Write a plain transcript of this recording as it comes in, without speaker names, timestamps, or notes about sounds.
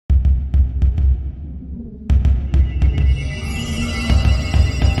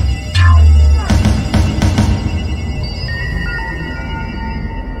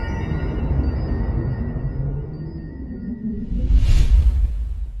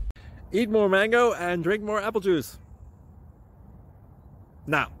Eat more mango and drink more apple juice.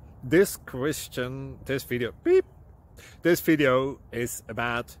 Now, this video is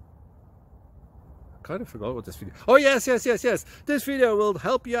about, I kind of forgot what this video. Oh yes. This video will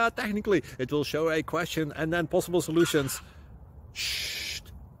help you out technically. It will show a question and then possible solutions. Shh.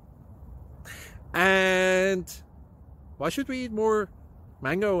 And why should we eat more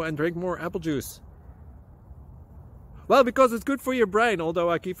mango and drink more apple juice? Well, because it's good for your brain, although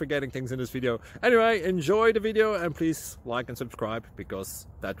I keep forgetting things in this video. Anyway, enjoy the video and please like and subscribe, because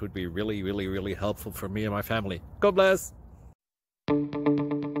that would be really helpful for me and my family. God bless!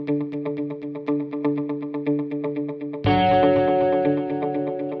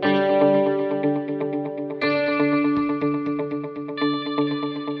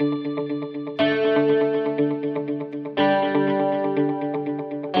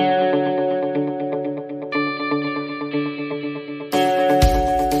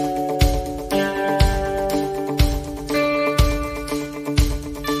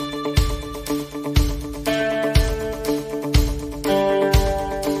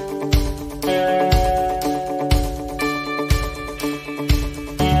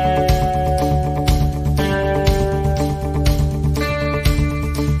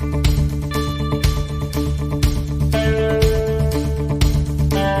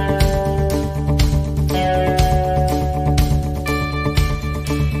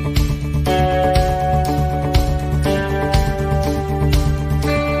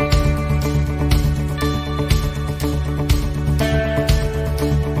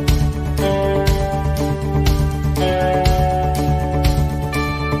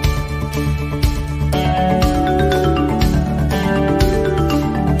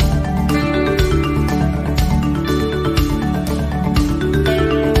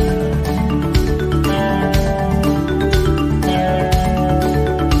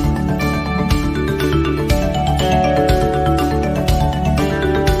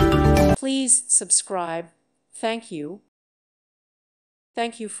 Please subscribe. Thank you.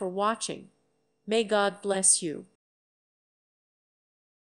 Thank you for watching. May God bless you.